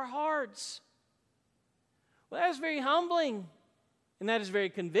looking for our hearts. Well, that is very humbling, and that is very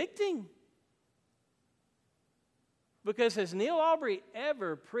convicting. Because has Neil Aubrey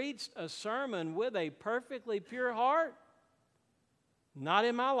ever preached a sermon with a perfectly pure heart? Not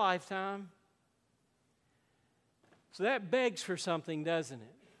in my lifetime. So that begs for something, doesn't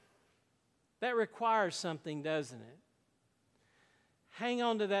it? That requires something, doesn't it? Hang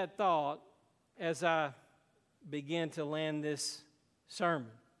on to that thought as I begin to land this sermon.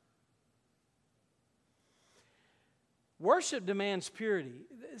 Worship demands purity.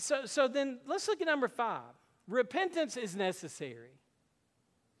 So then let's look at number 5. Repentance is necessary.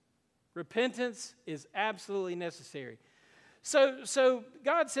 Repentance is absolutely necessary. So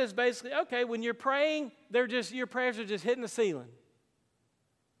God says basically, okay, when you're praying, your prayers are just hitting the ceiling.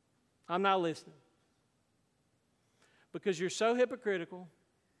 I'm not listening. Because you're so hypocritical,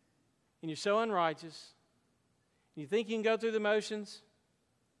 and you're so unrighteous, and you think you can go through the motions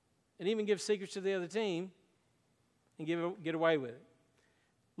and even give secrets to the other team and get away with it.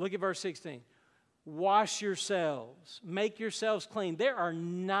 Look at verse 16. Wash yourselves. Make yourselves clean. There are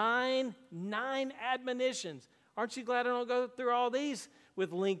nine admonitions. Aren't you glad I don't go through all these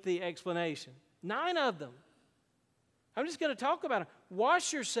with lengthy explanation? 9 of them. I'm just going to talk about them.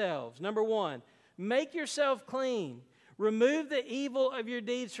 Wash yourselves. Number 1, Make yourself clean. Remove the evil of your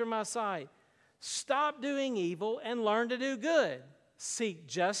deeds from my sight. Stop doing evil and learn to do good. Seek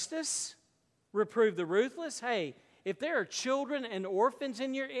justice. Reprove the ruthless. Hey, if there are children and orphans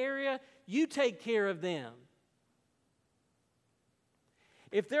in your area, you take care of them.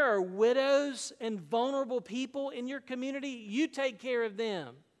 If there are widows and vulnerable people in your community, you take care of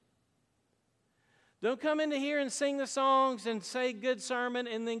them. Don't come into here and sing the songs and say good sermon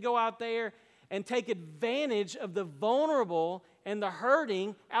and then go out there and take advantage of the vulnerable and the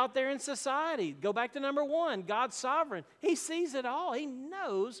hurting out there in society. Go back to number one, God's sovereign. He sees it all. He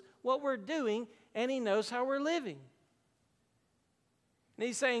knows what we're doing and He knows how we're living. And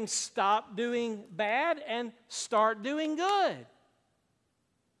He's saying stop doing bad and start doing good.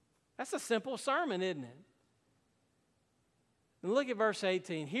 That's a simple sermon, isn't it? And look at verse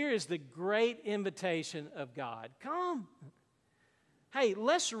 18. Here is the great invitation of God. Come. Hey,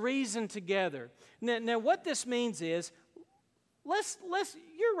 let's reason together. Now what this means is,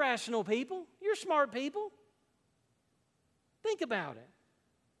 you're rational people. You're smart people. Think about it.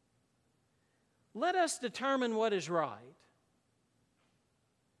 Let us determine what is right.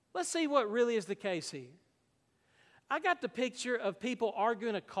 Let's see what really is the case here. I got the picture of people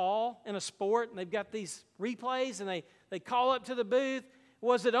arguing a call in a sport, and they've got these replays, and they call up to the booth.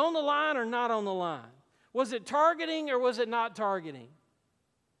 Was it on the line or not on the line? Was it targeting or was it not targeting?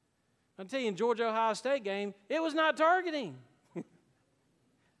 I'll tell you, in Georgia-Ohio State game, it was not targeting.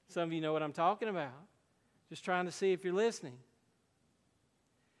 Some of you know what I'm talking about. Just trying to see if you're listening.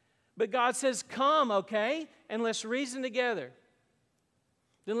 But God says, come, okay, and let's reason together.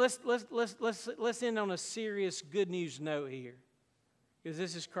 Then let's end on a serious good news note here, because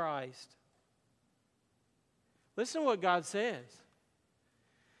this is Christ. Listen to what God says.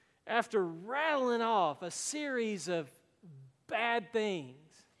 After rattling off a series of bad things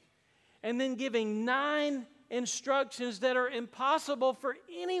and then giving 9 instructions that are impossible for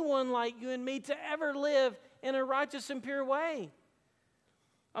anyone like you and me to ever live in a righteous and pure way.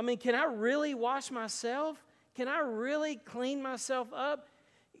 I mean, can I really wash myself? Can I really clean myself up?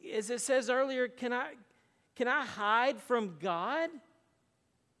 As it says earlier, can I hide from God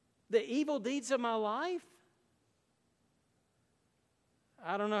the evil deeds of my life?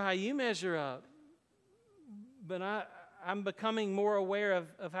 I don't know how you measure up, but I'm becoming more aware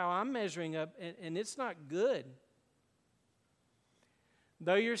of how I'm measuring up, and it's not good.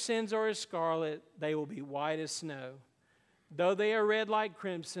 Though your sins are as scarlet, they will be white as snow. Though they are red like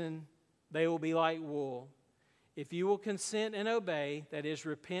crimson, they will be like wool. If you will consent and obey, that is,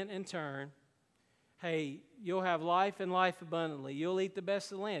 repent and turn, hey, you'll have life and life abundantly. You'll eat the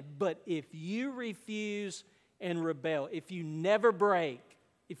best of the land. But if you refuse and rebel, if you never break,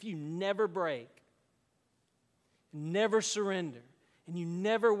 never surrender, and you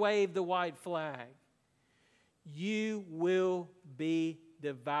never wave the white flag, you will be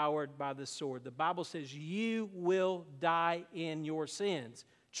devoured by the sword. The Bible says you will die in your sins.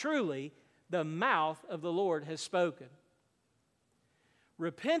 Truly, the mouth of the Lord has spoken.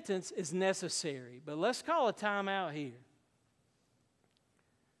 Repentance is necessary, but let's call a time out here.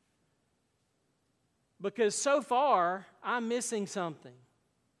 Because so far, I'm missing something.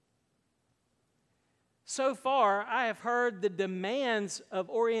 So far, I have heard the demands of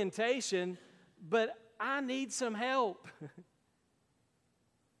orientation, but I need some help.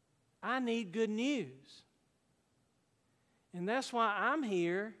 I need good news. And that's why I'm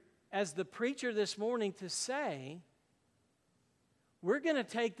here as the preacher this morning to say, we're going to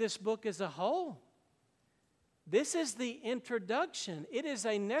take this book as a whole. This is the introduction. It is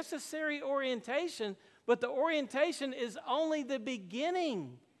a necessary orientation, but the orientation is only the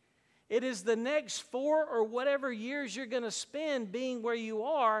beginning. It is the next 4 or whatever years you're going to spend being where you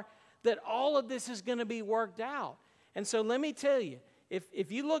are that all of this is going to be worked out. And so let me tell you,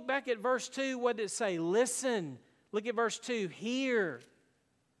 if you look back at verse 2, what did it say? Listen. Look at verse 2, hear.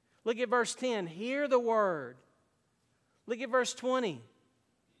 Look at verse 10, hear the word. Look at verse 20.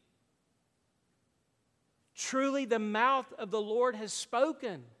 Truly the mouth of the Lord has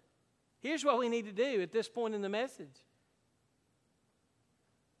spoken. Here's what we need to do at this point in the message.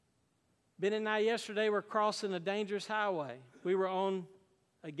 Ben and I yesterday were crossing a dangerous highway. We were on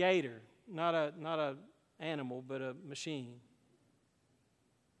a gator, not a animal, but a machine.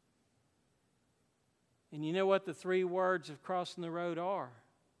 And you know what the 3 words of crossing the road are?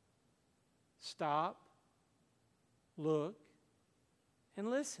 Stop, look, and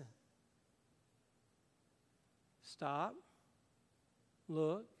listen. Stop,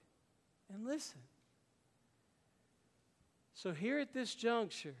 look, and listen. So here at this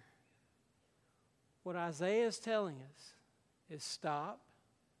juncture, what Isaiah is telling us is stop,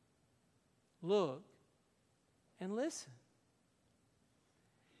 look, and listen.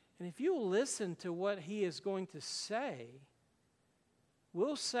 And if you'll listen to what he is going to say,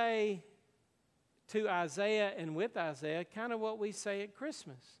 we'll say to Isaiah and with Isaiah kind of what we say at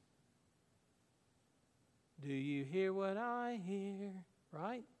Christmas. Do you hear what I hear?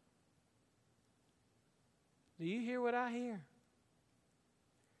 Right? Do you hear what I hear?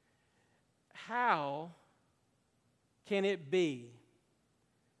 How can it be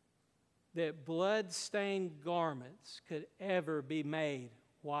that blood-stained garments could ever be made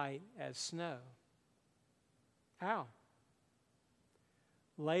white as snow? How?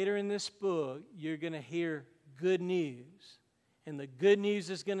 Later in this book, you're going to hear good news. And the good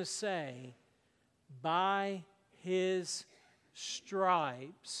news is going to say, by his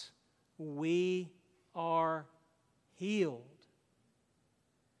stripes we are healed.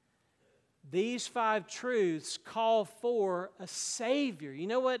 These 5 truths call for a Savior. You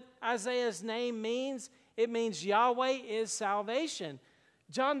know what Isaiah's name means? It means Yahweh is salvation.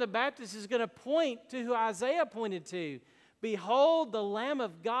 John the Baptist is going to point to who Isaiah pointed to. Behold, the Lamb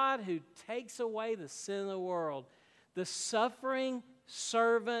of God who takes away the sin of the world. The suffering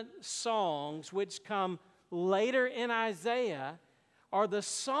servant songs, which come later in Isaiah, are the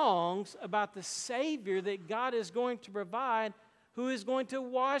songs about the Savior that God is going to provide, who is going to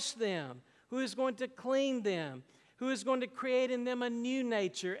wash them, who is going to clean them, who is going to create in them a new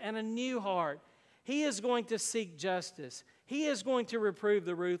nature and a new heart. He is going to seek justice. He is going to reprove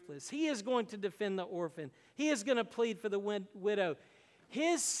the ruthless. He is going to defend the orphan. He is going to plead for the widow.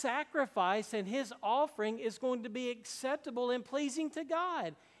 His sacrifice and his offering is going to be acceptable and pleasing to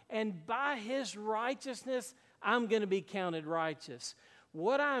God. And by his righteousness, I'm going to be counted righteous.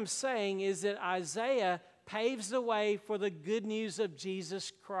 What I'm saying is that Isaiah paves the way for the good news of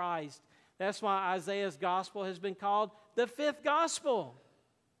Jesus Christ. That's why Isaiah's gospel has been called the 5th gospel.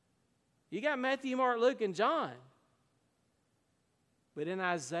 You got Matthew, Mark, Luke, and John. But in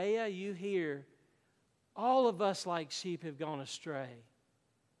Isaiah, you hear, all of us like sheep have gone astray.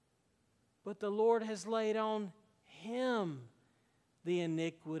 But the Lord has laid on him the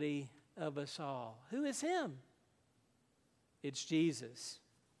iniquity of us all. Who is him? It's Jesus.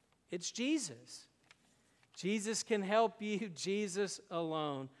 It's Jesus. Jesus can help you, Jesus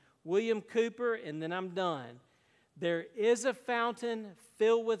alone. William Cooper, and then I'm done. There is a fountain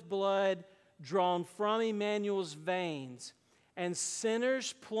filled with blood drawn from Emmanuel's veins, and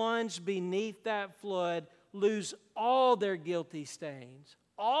sinners plunged beneath that flood lose all their guilty stains.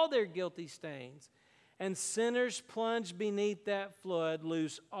 All their guilty stains. And sinners plunged beneath that flood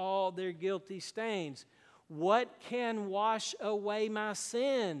lose all their guilty stains. What can wash away my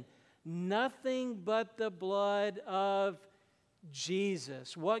sin? Nothing but the blood of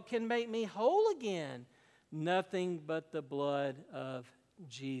Jesus. What can make me whole again? Nothing but the blood of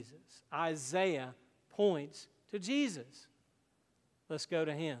Jesus. Isaiah points to Jesus. Let's go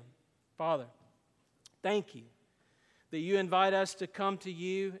to him. Father, thank you that you invite us to come to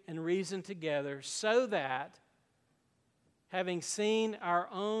you and reason together so that, having seen our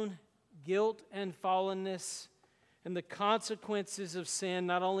own guilt and fallenness and the consequences of sin,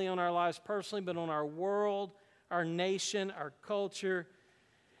 not only on our lives personally, but on our world, our nation, our culture,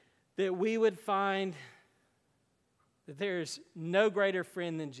 that we would find that there is no greater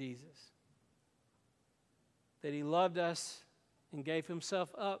friend than Jesus, that he loved us and gave himself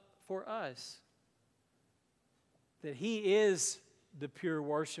up for us, that he is the pure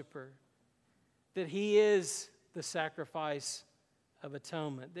worshiper, that he is the sacrifice of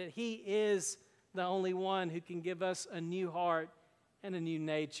atonement, that he is the only one who can give us a new heart and a new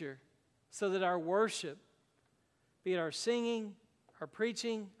nature, so that our worship, be it our singing, our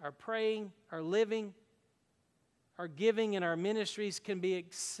preaching, our praying, our living, our giving, and our ministries can be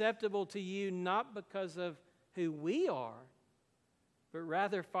acceptable to you, not because of who we are, but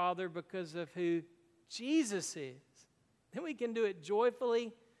rather, Father, because of who Jesus is. Then we can do it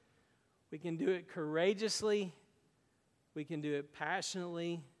joyfully, we can do it courageously, we can do it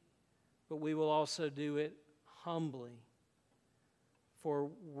passionately, but we will also do it humbly. For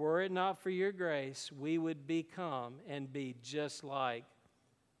were it not for your grace, we would become and be just like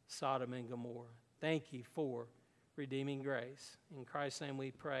Sodom and Gomorrah. Thank you for redeeming grace. In Christ's name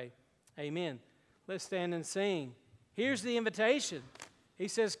we pray. Amen. Let's stand and sing. Here's the invitation. He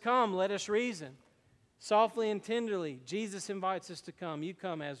says, come, let us reason. Softly and tenderly, Jesus invites us to come. You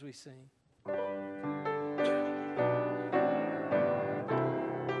come as we sing.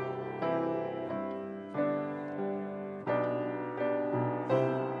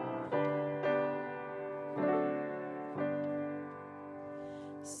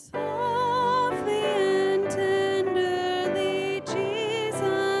 Softly and tenderly,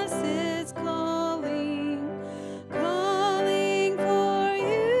 Jesus is calling.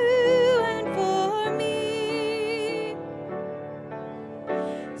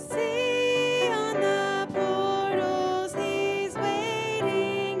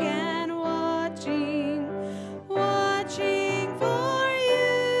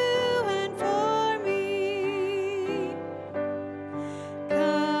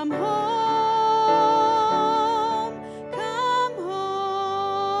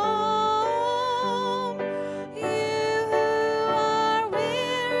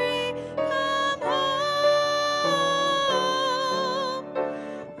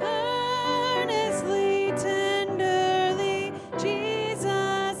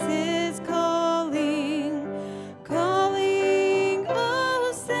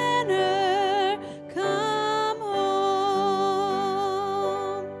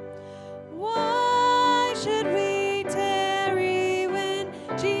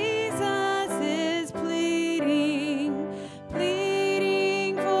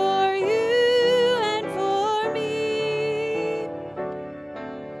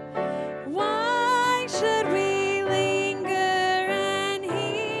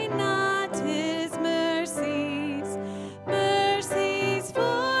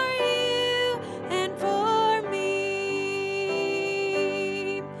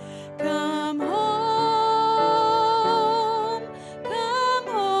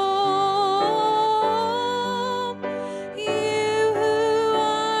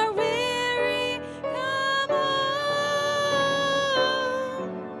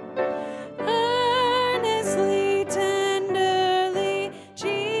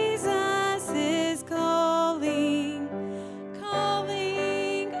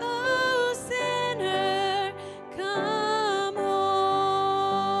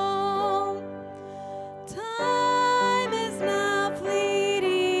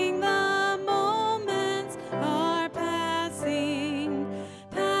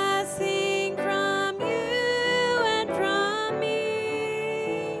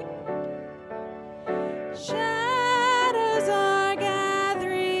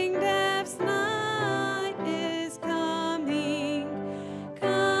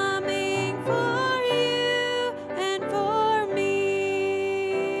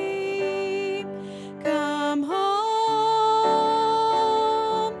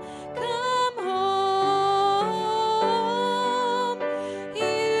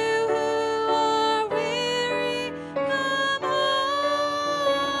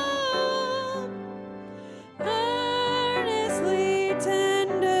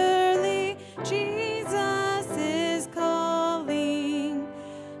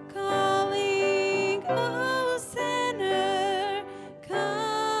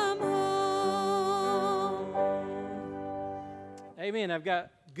 and I've got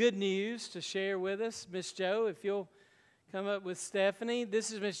good news to share with us. Miss Joe, if you'll come up with Stephanie.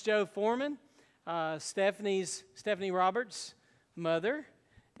 This is Miss Joe Foreman, Stephanie Roberts' mother,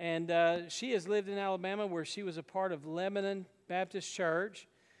 and she has lived in Alabama where she was a part of Lebanon Baptist Church,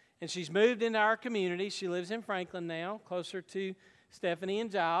 and she's moved into our community. She lives in Franklin now, closer to Stephanie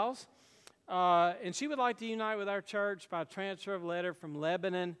and Giles, and she would like to unite with our church by transfer of letter from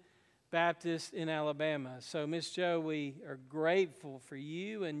Lebanon Baptist in Alabama. So, Miss Joe, we are grateful for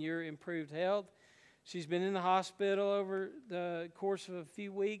you and your improved health. She's been in the hospital over the course of a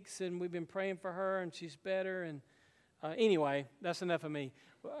few weeks, and we've been praying for her, and she's better. And anyway, that's enough of me.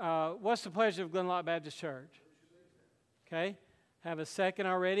 What's the pleasure of Glenlock Baptist Church? Okay. Have a second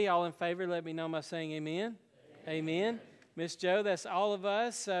already. All in favor, let me know by saying amen. Amen. Miss Joe, that's all of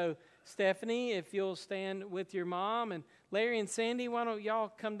us. So, Stephanie, if you'll stand with your mom, and Larry and Sandy, why don't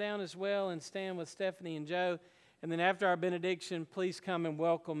y'all come down as well and stand with Stephanie and Joe? And then after our benediction, please come and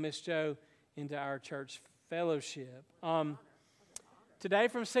welcome Miss Joe into our church fellowship. Today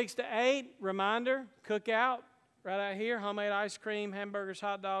from 6 to 8, reminder, cookout right out here, homemade ice cream, hamburgers,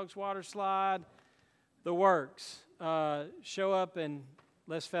 hot dogs, water slide, the works. Show up and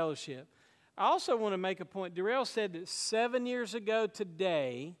let's fellowship. I also want to make a point. Darrell said that 7 years ago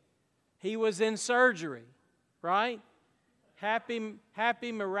today, he was in surgery, right? Happy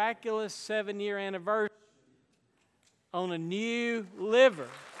miraculous 7-year anniversary on a new liver.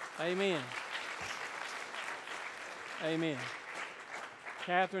 Amen. Amen.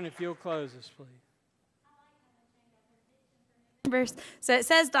 Catherine, if you'll close us, please. So it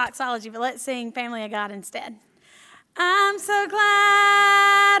says doxology, but let's sing Family of God instead. I'm so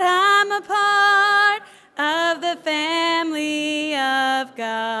glad I'm a part of the family of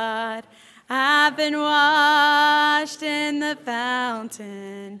God. I've been washed in the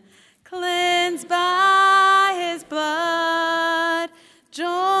fountain, cleansed by His blood.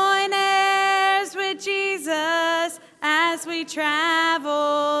 Join heirs with Jesus as we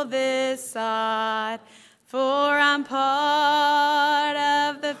travel this sod. For I'm part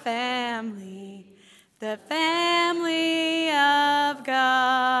of the family of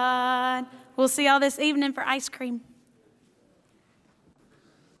God. We'll see y'all this evening for ice cream.